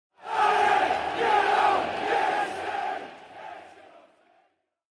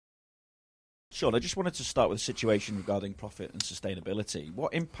Sean, I just wanted to start with a situation regarding profit and sustainability.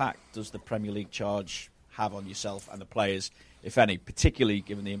 What impact does the Premier League charge have on yourself and the players, if any, particularly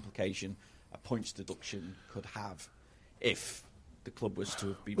given the implication a points deduction could have if the club was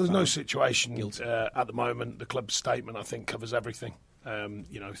to be There's no situation guilty? At the moment. The club's statement, I think, covers everything.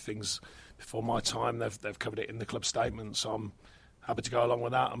 Things before my time, they've covered it in the club statement, so I'm happy to go along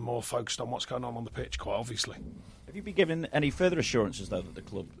with that. I'm more focused on what's going on the pitch, quite obviously. Have you been given any further assurances, though, that the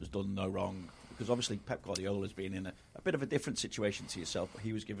club has done no wrong? Because obviously Pep Guardiola has been in a bit of a different situation to yourself, but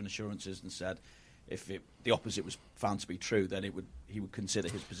he was given assurances and said if the opposite was found to be true, then he would consider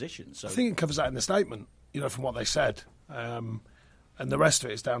his position. So I think it covers that in the statement, from what they said. And the rest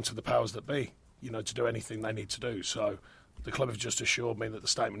of it is down to the powers that be, to do anything they need to do. So the club have just assured me that the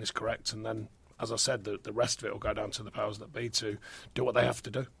statement is correct, and then, as I said, the rest of it will go down to the powers that be to do what they have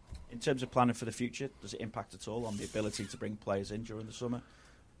to do. In terms of planning for the future, does it impact at all on the ability to bring players in during the summer?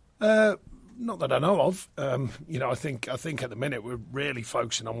 Not that I know of. I think at the minute we're really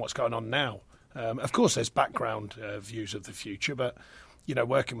focusing on what's going on now. Of course, there's background views of the future, but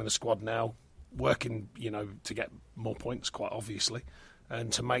working with the squad now, working to get more points, quite obviously,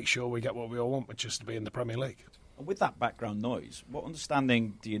 and to make sure we get what we all want, which is to be in the Premier League. And with that background noise, what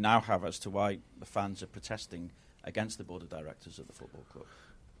understanding do you now have as to why the fans are protesting against the board of directors of the football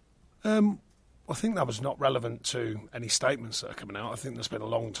club? I think that was not relevant to any statements that are coming out. I think there's been a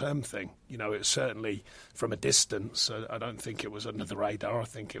long-term thing. It's certainly from a distance. I don't think it was under the radar. I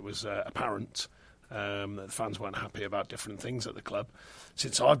think it was apparent that the fans weren't happy about different things at the club.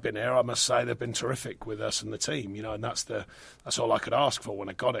 Since I've been here, I must say they've been terrific with us and the team. And that's all I could ask for when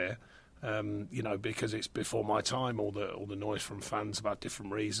I got here. Because it's before my time, all the noise from fans about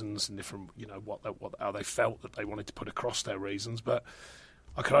different reasons and different, how they felt that they wanted to put across their reasons, but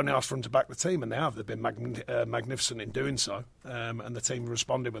I could only ask for them to back the team, and they have. They've been magnificent in doing so, and the team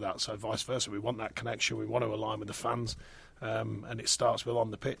responded with that. So vice versa, we want that connection. We want to align with the fans, and it starts with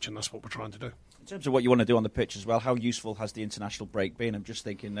on the pitch, and that's what we're trying to do. In terms of what you want to do on the pitch as well, how useful has the international break been? I'm just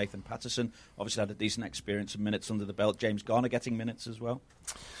thinking Nathan Patterson obviously had a decent experience of minutes under the belt. James Garner getting minutes as well.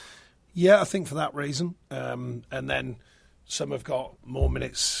 Yeah, I think for that reason, and then some have got more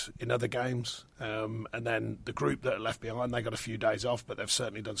minutes in other games, and then the group that are left behind, they got a few days off, but they've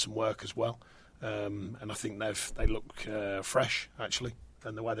certainly done some work as well, and I think they look fresh actually,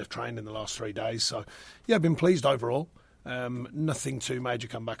 and the way they've trained in the last 3 days. So yeah, I've been pleased overall. Nothing too major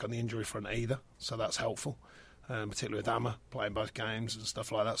come back on the injury front either, so that's helpful, particularly with Amma playing both games and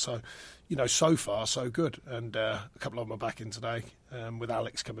stuff like that. So so far so good, and a couple of them are back in today, with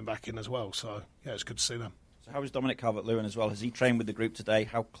Alex coming back in as well. So yeah, it's good to see them. So how is Dominic Calvert-Lewin as well? Has he trained with the group today?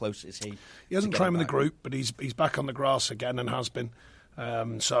 How close is he? He hasn't trained with the group, but he's back on the grass again and has been.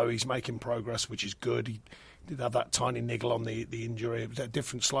 So he's making progress, which is good. He did have that tiny niggle on the injury. It was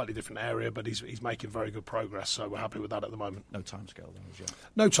a slightly different area, but he's making very good progress. So we're happy with that at the moment. No timescale then, as yet?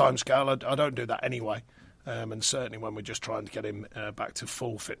 No timescale. I don't do that anyway. And certainly when we're just trying to get him back to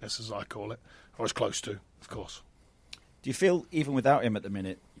full fitness, as I call it, or as close to, of course. Do you feel, even without him at the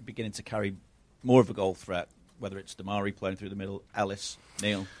minute, you're beginning to carry more of a goal threat, whether it's Damari playing through the middle, Ellis,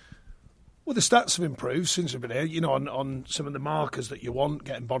 Neil? Well, the stats have improved since we've been here, on some of the markers that you want,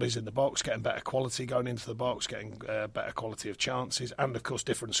 getting bodies in the box, getting better quality going into the box, getting better quality of chances, and, of course,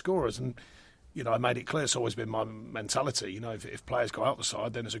 different scorers. And, I made it clear, it's always been my mentality, if players go out the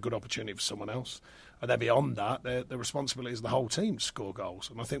side, then it's a good opportunity for someone else. And then beyond that, the responsibility is the whole team to score goals.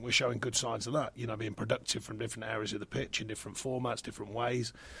 And I think we're showing good signs of that, being productive from different areas of the pitch in different formats, different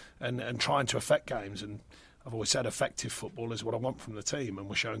ways, and trying to affect games. And I've always said effective football is what I want from the team, and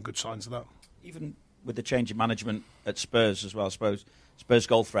we're showing good signs of that. Even with the change in management at Spurs as well, I suppose Spurs'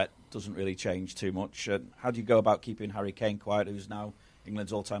 goal threat doesn't really change too much. How do you go about keeping Harry Kane quiet, who's now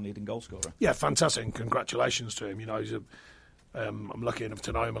England's all-time leading goal scorer? Yeah, fantastic, and congratulations to him. He's I'm lucky enough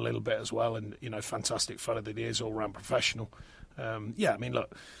to know him a little bit as well, and fantastic fella that he is, all-round professional.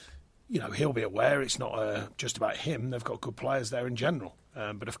 Look, he'll be aware it's not just about him. They've got good players there in general.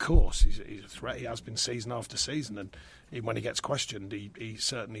 But of course, he's a threat. He has been season after season, and even when he gets questioned, he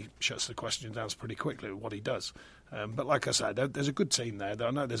certainly shuts the question down pretty quickly with what he does. But like I said, there's a good team there.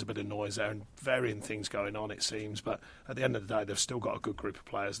 I know there's a bit of noise there and varying things going on, it seems, but at the end of the day, they've still got a good group of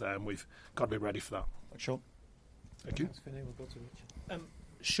players there, and we've got to be ready for that. Sure. Thank you. We'll go to Richard.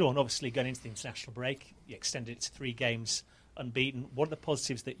 Sean, obviously going into the international break, you extended it to 3 games unbeaten. What are the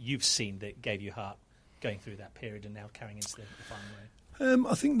positives that you've seen that gave you heart going through that period and now carrying into the final round?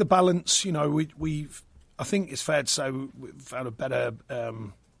 I think the balance, I think it's fair to say we've had a better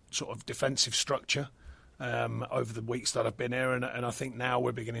sort of defensive structure over the weeks that I've been here, and I think now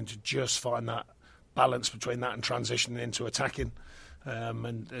we're beginning to just find that balance between that and transitioning into attacking,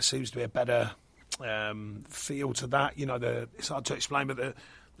 and there seems to be a better feel to that. It's hard to explain, but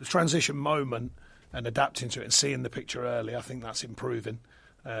the transition moment and adapting to it and seeing the picture early, I think that's improving.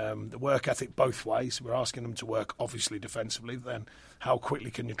 The work ethic both ways. We're asking them to work obviously defensively, then how quickly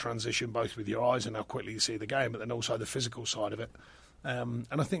can you transition both with your eyes and how quickly you see the game, but then also the physical side of it. And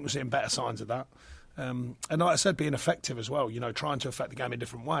I think we're seeing better signs of that. And like I said, being effective as well, trying to affect the game in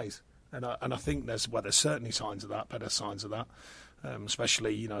different ways. And I think there's certainly signs of that, better signs of that.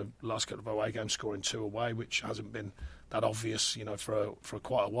 Especially, last couple of away games, scoring 2 away, which hasn't been that obvious, for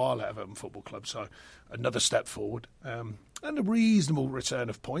quite a while at Everton Football Club. So another step forward. And a reasonable return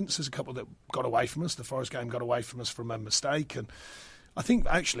of points. There's a couple that got away from us. The Forest game got away from us from a mistake. And I think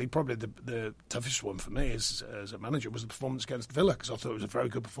actually probably the toughest one for me as a manager was the performance against Villa, because I thought it was a very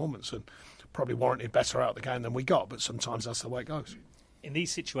good performance and probably warranted better out of the game than we got. But sometimes that's the way it goes. In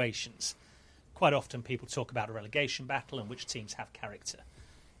these situations, quite often people talk about a relegation battle and which teams have character.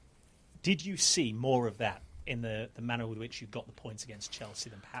 Did you see more of that in the manner with which you got the points against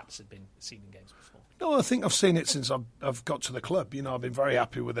Chelsea than perhaps had been seen in games before? No, I think I've seen it since I've got to the club. I've been very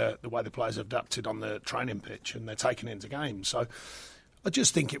happy with the way the players have adapted on the training pitch and they're taking it into games. So I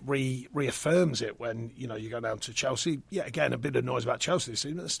just think it reaffirms it when, you go down to Chelsea. Yeah, again, a bit of noise about Chelsea this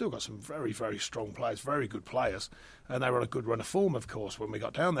season, but they've still got some very, very strong players, very good players. And they were on a good run of form, of course, when we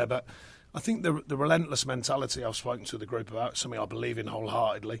got down there. But I think the relentless mentality I've spoken to the group about, something I believe in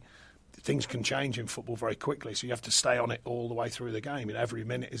wholeheartedly. Things can change in football very quickly, so you have to stay on it all the way through the game. Every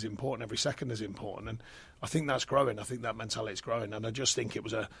minute is important, every second is important, and I think that's growing. I think that mentality is growing, and I just think it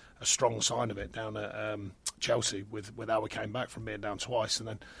was a strong sign of it down at Chelsea with how we came back from being down twice and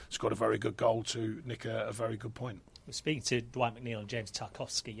then scored a very good goal to nick a very good point. We were speaking to Dwight McNeil and James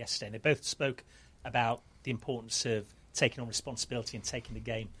Tarkowski yesterday, and they both spoke about the importance of taking on responsibility and taking the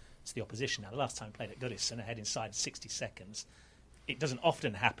game to the opposition. Now, the last time we played at Goodison, ahead inside 60 seconds, it doesn't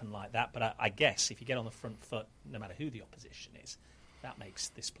often happen like that, but I guess if you get on the front foot, no matter who the opposition is, that makes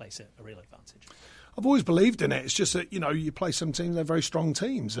this place a real advantage. I've always believed in it. It's just that, you play some teams, they're very strong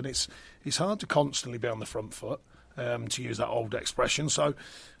teams, and it's hard to constantly be on the front foot, to use that old expression. So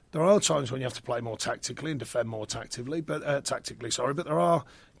there are times when you have to play more tactically and defend more tactically, but there are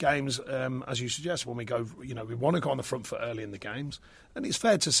games, as you suggest, when we go, we want to go on the front foot early in the games. And it's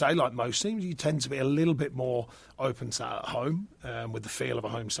fair to say, like most teams, you tend to be a little bit more open to that at home, with the feel of a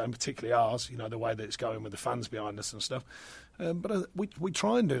home stand, particularly ours, the way that it's going with the fans behind us and stuff. But we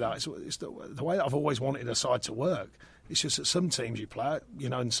try and do that. It's the way that I've always wanted a side to work. It's just that some teams you play at,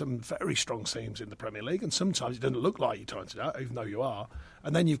 and some very strong teams in the Premier League, and sometimes it doesn't look like you're trying to do that, even though you are.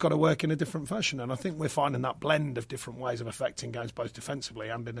 And then you've got to work in a different fashion. And I think we're finding that blend of different ways of affecting games, both defensively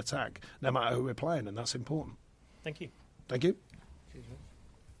and in attack, no matter who we're playing, and that's important. Thank you. Thank you.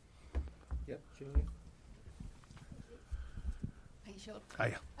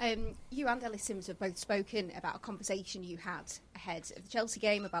 Hey. You and Ellis Sims have both spoken about a conversation you had ahead of the Chelsea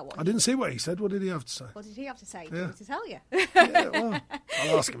game about what... I didn't see what he said. What did he have to say? What did he have to say? Do you want me to tell you? Yeah, well,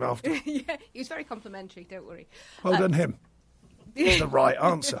 I'll ask him after. Yeah, he was very complimentary, don't worry. Well done him. That's the right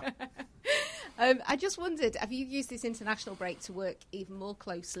answer. I just wondered, have you used this international break to work even more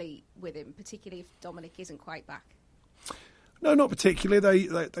closely with him, particularly if Dominic isn't quite back? No, not particularly.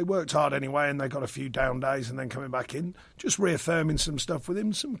 They worked hard anyway, and they got a few down days, and then coming back in, just reaffirming some stuff with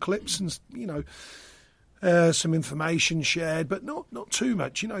him, some clips, and some information shared, but not too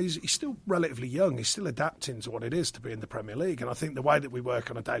much. He's still relatively young. He's still adapting to what it is to be in the Premier League, and I think the way that we work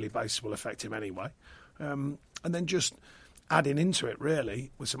on a daily basis will affect him anyway. And then just adding into it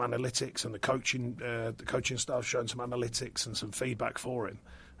really with some analytics and the coaching staff showing some analytics and some feedback for him.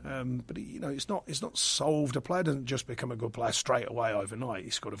 But it's not solved. A player doesn't just become a good player straight away overnight.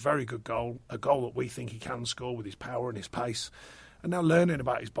 He's got a very good goal, a goal that we think he can score with his power and his pace. And now learning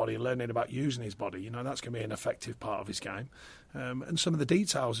about his body and learning about using his body, that's going to be an effective part of his game. And some of the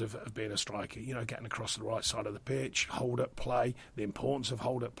details of being a striker, getting across the right side of the pitch, hold-up play, the importance of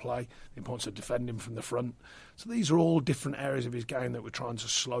hold-up play, the importance of defending from the front. So these are all different areas of his game that we're trying to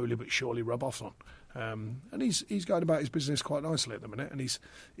slowly but surely rub off on. And he's going about his business quite nicely at the minute, and he's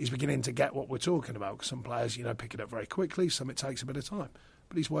beginning to get what we're talking about, because some players, pick it up very quickly, some it takes a bit of time.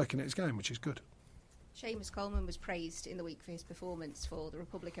 But he's working at his game, which is good. Seamus Coleman was praised in the week for his performance for the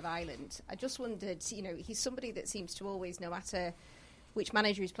Republic of Ireland. I just wondered, he's somebody that seems to always, no matter which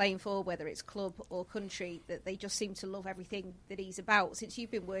manager he's playing for, whether it's club or country, that they just seem to love everything that he's about. Since you've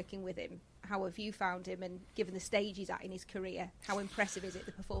been working with him, how have you found him, and given the stage he's at in his career, how impressive is it,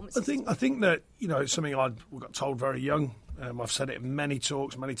 the performance? I think that, it's something I got told very young. I've said it in many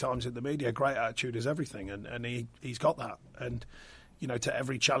talks, many times in the media, great attitude is everything, and he's got that. And to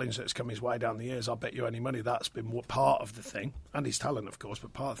every challenge that's come his way down the years, I'll bet you any money that's been part of the thing, and his talent, of course,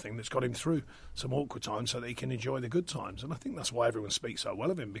 but part of the thing that's got him through some awkward times so that he can enjoy the good times. And I think that's why everyone speaks so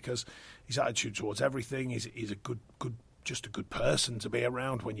well of him, because his attitude towards everything, he's a just a good person to be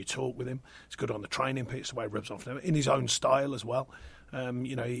around when you talk with him. He's good on the training pitch, the way he rubs off in his own style as well.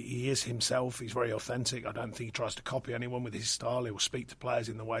 He is himself. He's very authentic. I don't think he tries to copy anyone with his style. He will speak to players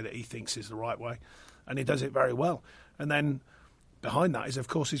in the way that he thinks is the right way, and he does it very well. And then behind that is, of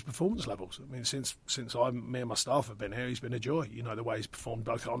course, his performance levels. I mean, since me and my staff have been here, he's been a joy. The way he's performed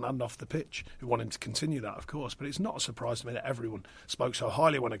both on and off the pitch. We want him to continue that, of course. But it's not a surprise to me that everyone spoke so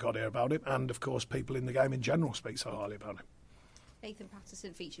highly when I got here about him, and of course, people in the game in general speak so highly about him. Nathan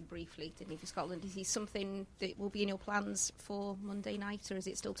Patterson featured briefly, didn't he, for Scotland? Is he something that will be in your plans for Monday night, or is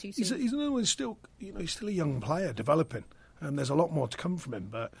it still too soon? He's still a young player developing, and there's a lot more to come from him.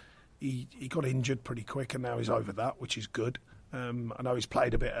 But he got injured pretty quick, and now he's over that, which is good. I know he's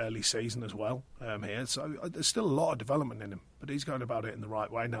played a bit early season as well here, so there's still a lot of development in him. But he's going about it in the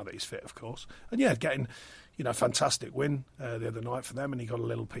right way now that he's fit, of course. And yeah, getting a fantastic win the other night for them, and he got a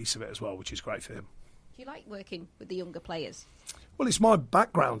little piece of it as well, which is great for him. Do you like working with the younger players? Well, it's my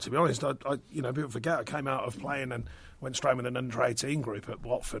background, to be honest. People forget I came out of playing and went straight with an under-18 group at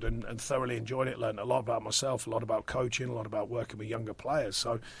Watford and thoroughly enjoyed it, learned a lot about myself, a lot about coaching, a lot about working with younger players.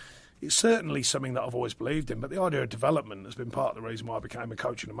 So it's certainly something that I've always believed in. But the idea of development has been part of the reason why I became a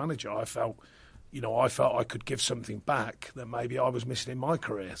coach and a manager. I felt I could give something back that maybe I was missing in my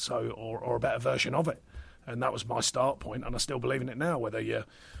career, or a better version of it. And that was my start point, and I still believe in it now, whether you're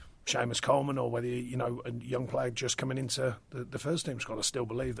Seamus Coleman or whether a young player just coming into the first team squad. I still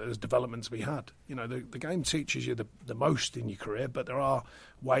believe that there's development to be had. The game teaches you the most in your career, but there are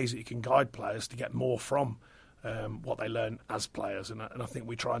ways that you can guide players to get more from what they learn as players, and I think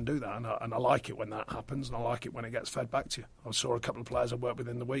we try and do that, and I like it when that happens, and I like it when it gets fed back to you. I saw a couple of players I worked with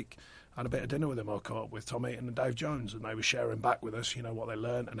in the week, had a bit of dinner with them. I caught up with Tom Eaton and Dave Jones, and they were sharing back with us what they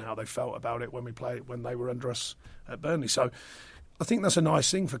learned and how they felt about it when they were under us at Burnley. So I think that's a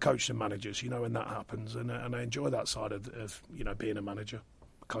nice thing for coaches and managers, when that happens, and I enjoy that side of being a manager,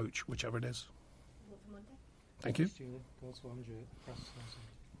 coach, whichever it is. Thank you.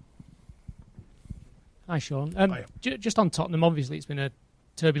 Hi, Sean. Just on Tottenham, obviously it's been a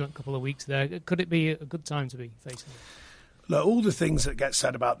turbulent couple of weeks there. Could it be a good time to be facing it? Look, all the things that get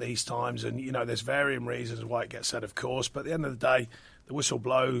said about these times, and there's varying reasons why it gets said, of course, but at the end of the day, the whistle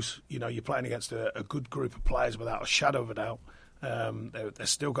blows. You're playing against a good group of players without a shadow of a doubt. They're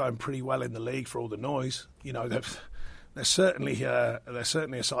still going pretty well in the league for all the noise. They're certainly a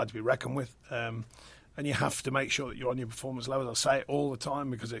side to be reckoned with. And you have to make sure that you're on your performance levels. I say it all the time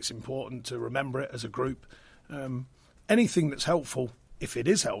because it's important to remember it as a group. Anything that's helpful, if it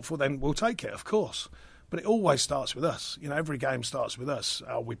is helpful, then we'll take it, of course. But it always starts with us. Every game starts with us.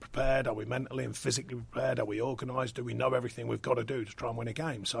 Are we prepared? Are we mentally and physically prepared? Are we organised? Do we know everything we've got to do to try and win a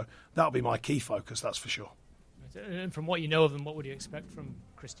game? So that'll be my key focus, that's for sure. And from what you know of them, what would you expect from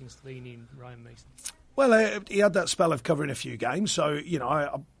Christian Stellini and Ryan Mason? Well, he had that spell of covering a few games, so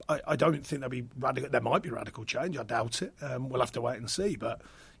I don't think there'll be radical. There might be radical change. I doubt it. We'll have to wait and see. But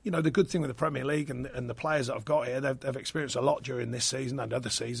the good thing with the Premier League and the players that I've got here, they've experienced a lot during this season and other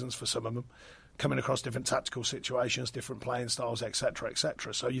seasons for some of them, coming across different tactical situations, different playing styles, etc.,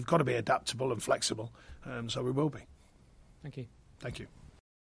 etc. So you've got to be adaptable and flexible. So we will be. Thank you. Thank you.